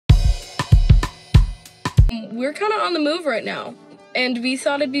We're kind of on the move right now, and we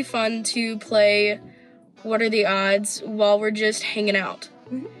thought it'd be fun to play What Are the Odds while we're just hanging out.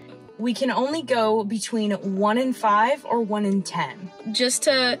 We can only go between 1 and 5 or 1 and 10. Just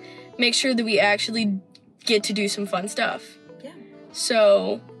to make sure that we actually get to do some fun stuff. Yeah.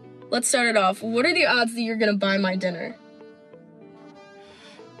 So, let's start it off. What are the odds that you're gonna buy my dinner?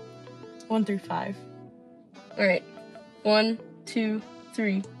 1 through 5. All right. 1, 2,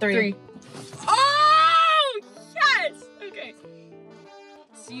 3. 3. Oh, yes! Okay.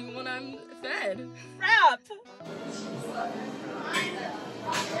 See you when I'm fed. Wrap!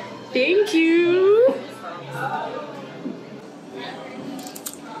 Thank you.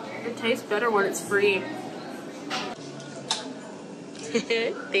 It tastes better when it's free.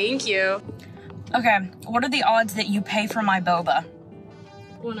 Thank you. Okay, what are the odds that you pay for my boba?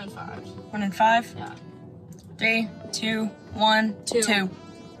 1 and 5. 1 and 5? Yeah. 3, 2, 1, 2. Free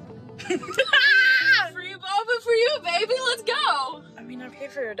boba for you, baby. Let's go. I mean, I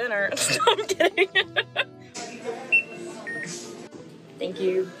paid for your dinner. I'm kidding. Thank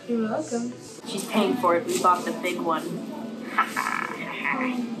you. You're welcome. She's paying for it. We bought the big one.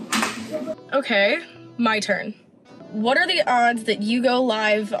 Okay, my turn. What are the odds that you go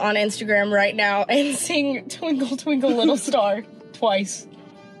live on Instagram right now and sing Twinkle Twinkle Little Star twice?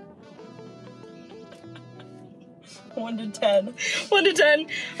 1 to 10. 1 to 10.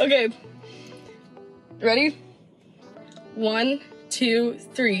 Okay. Ready? 1, 2,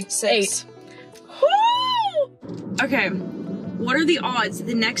 3. 6. 8. Woo! Okay. What are the odds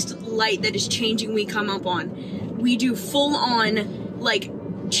the next light that is changing we come up on, we do full on, like,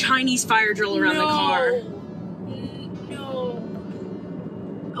 Chinese fire drill around the car? No.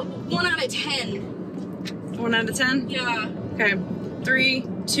 1 out of 10. 1 out of 10? Yeah. Okay. 3,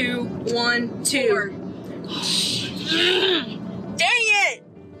 2, 1, 2. 4. Dang it!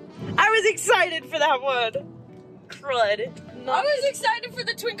 I was excited for that one. Crud. I was excited for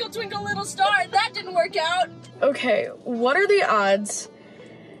the Twinkle Twinkle Little Star, and that didn't work out. Okay, what are the odds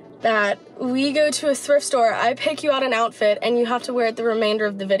that we go to a thrift store, I pick you out an outfit, and you have to wear it the remainder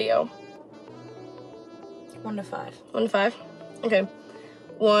of the video? 1 to 5. 1 to 5? Okay.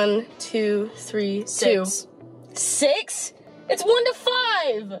 1, 2, 3, 2. 6. 6? It's 1 to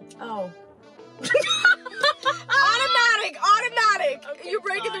 5! Oh. Automatic! Okay, You're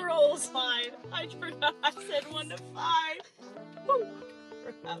breaking the rules. Fine. I forgot. I said 1 to 5.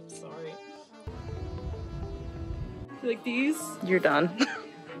 I'm sorry. Like these? You're done.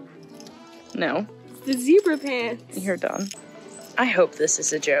 No. It's the zebra pants. You're done. I hope this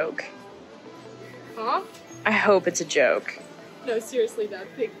is a joke. Huh? I hope it's a joke. No, seriously, Dad.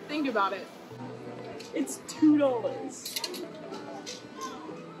 Think about it. It's $2.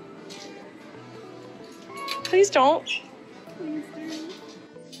 Please don't. Please do.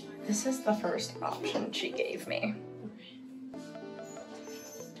 This is the first option she gave me.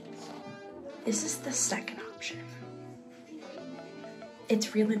 This is the second option.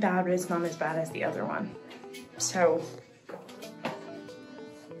 It's really bad, but it's not as bad as the other one. So,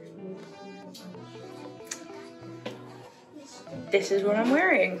 this is what I'm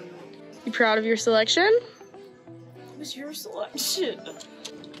wearing. You proud of your selection? It was your selection.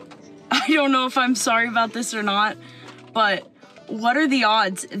 I don't know if I'm sorry about this or not, but what are the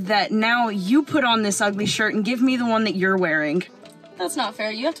odds that now you put on this ugly shirt and give me the one that you're wearing? That's not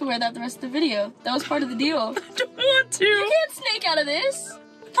fair. You have to wear that the rest of the video. That was part of the deal. I don't want to. You can't snake out of this.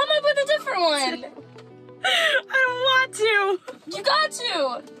 Come up with a different one. I don't want to. You got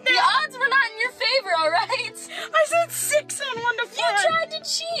to. The odds were not in your favor, all right? I said 6 on 1 to 5. You tried to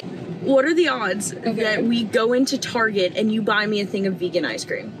cheat. What are the odds that we go into Target and you buy me a thing of vegan ice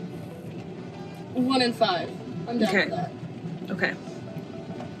cream? 1 and 5. I'm down with that. Okay.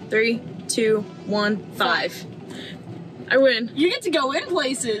 3, 2, 1, 5. I win. You get to go in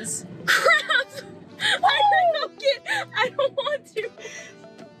places. Crap! I don't want to.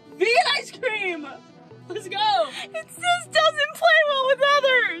 Vegan ice cream. Let's go. It just doesn't play well with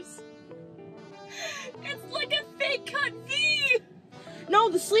others. It's like a fake cut V. No,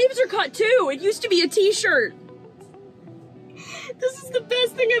 the sleeves are cut too. It used to be a t-shirt. This is the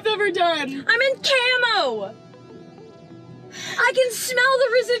best thing I've ever done. I'm in camo. I can smell the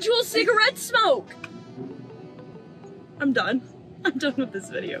residual cigarette smoke. I'm done. I'm done with this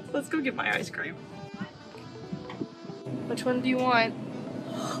video. Let's go get my ice cream. Which one do you want?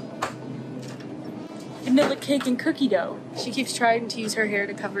 Vanilla cake and cookie dough. She keeps trying to use her hair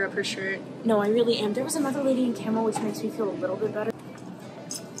to cover up her shirt. No, I really am. There was another lady in camo, which makes me feel a little bit better.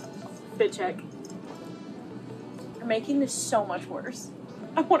 Fit check. You're making this so much worse.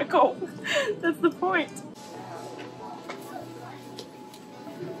 I want to go. That's the point.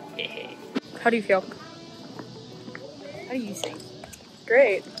 How do you feel? How do you think?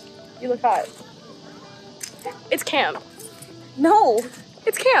 Great. You look hot. It's camp. No,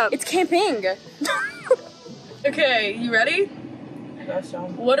 It's camp. it's camping. Okay, you ready?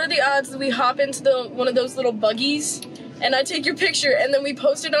 What are the odds that we hop into one of those little buggies and I take your picture and then we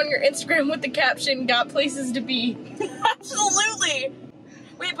post it on your Instagram with the caption, "Got places to be"? Absolutely.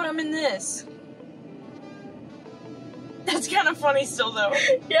 Wait, but I'm in this. That's kind of funny still, though.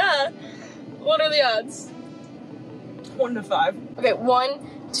 Yeah. What are the odds? 1 to 5. Okay,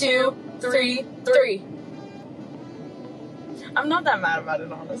 1, 2, 3, 3. I'm not that mad about it,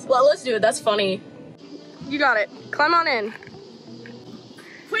 honestly. Well, let's do it. That's funny. You got it. Climb on in.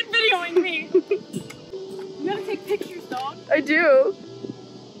 Quit videoing me. You gotta take pictures, dog. I do.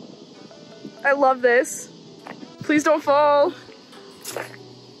 I love this. Please don't fall.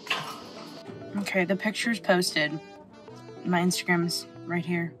 Okay, the picture's posted. My Instagram's right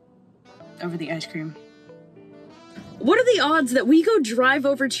here, over the ice cream. What are the odds that we go drive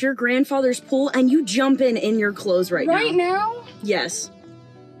over to your grandfather's pool and you jump in your clothes right now? Right now? Yes.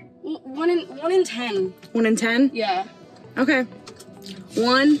 1 in 10. 1 in 10? Yeah. Okay.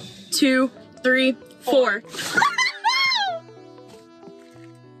 1, 2, 3, 4.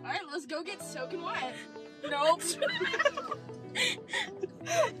 Alright, let's go get soaking wet. Nope.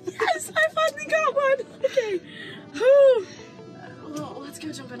 Yes, I finally got one. Okay. Well, let's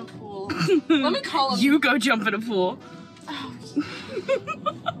go jump in a pool. Let me call him. You go jump in a pool. Oh.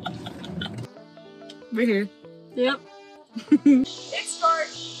 Right here. Yep. It's dark.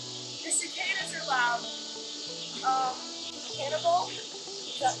 The cicadas are loud. Cannibal?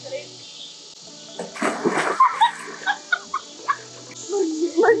 Is that fitting?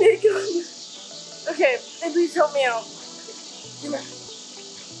 My makeup. Okay, please help me out. Come here.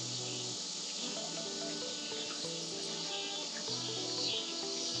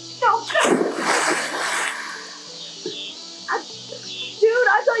 No. Dude,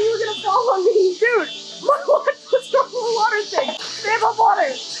 I thought you were gonna fall on me. Dude, what's wrong with the water thing? Save up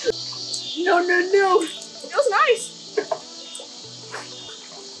water. No. It was nice.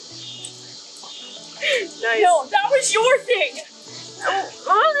 Nice. No, that was your thing.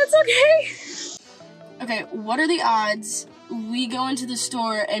 Oh, that's okay. Okay, what are the odds we go into the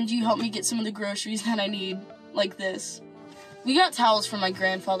store and you help me get some of the groceries that I need, like this? We got towels from my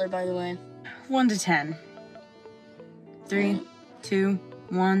grandfather, by the way. 1 to 10. 3, 2,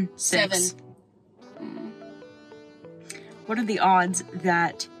 1, 6. 7. What are the odds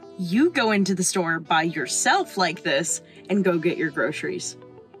that you go into the store by yourself like this and go get your groceries?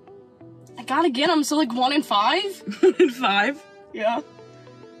 I gotta get them, so like 1 in 5? 1 in 5? Yeah.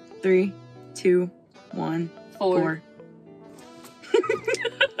 3, 2, 1, 4.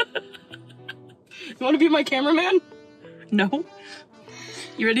 You wanna be my cameraman? No.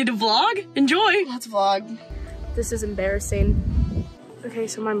 You ready to vlog? Enjoy. Let's vlog. This is embarrassing. Okay,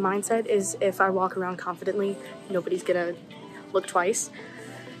 so my mindset is if I walk around confidently, nobody's gonna look twice.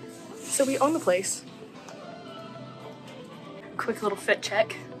 So we own the place. Quick little fit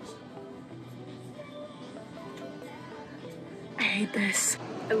check. I hate this.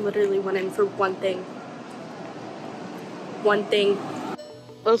 I literally went in for one thing. One thing.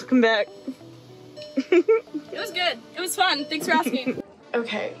 Welcome back. It was good. It was fun. Thanks for asking.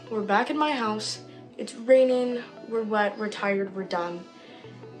 Okay, we're back in my house. It's raining, we're wet, we're tired, we're done.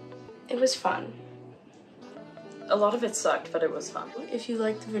 It was fun. A lot of it sucked, but it was fun. If you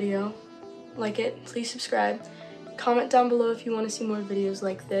liked the video, like it, please subscribe. Comment down below if you want to see more videos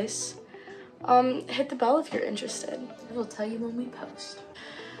like this. Hit the bell if you're interested. I will tell you when we post.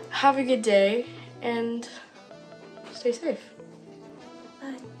 Have a good day, and stay safe.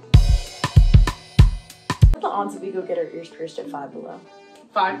 Bye. What are the odds that we go get our ears pierced at Five Below?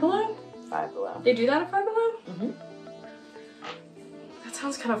 Five Below? Five Below. They do that at Five Below? Mm-hmm. That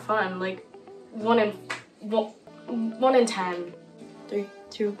sounds kind of fun. Like 1 in 10. 3,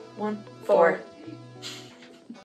 2, 1, 4.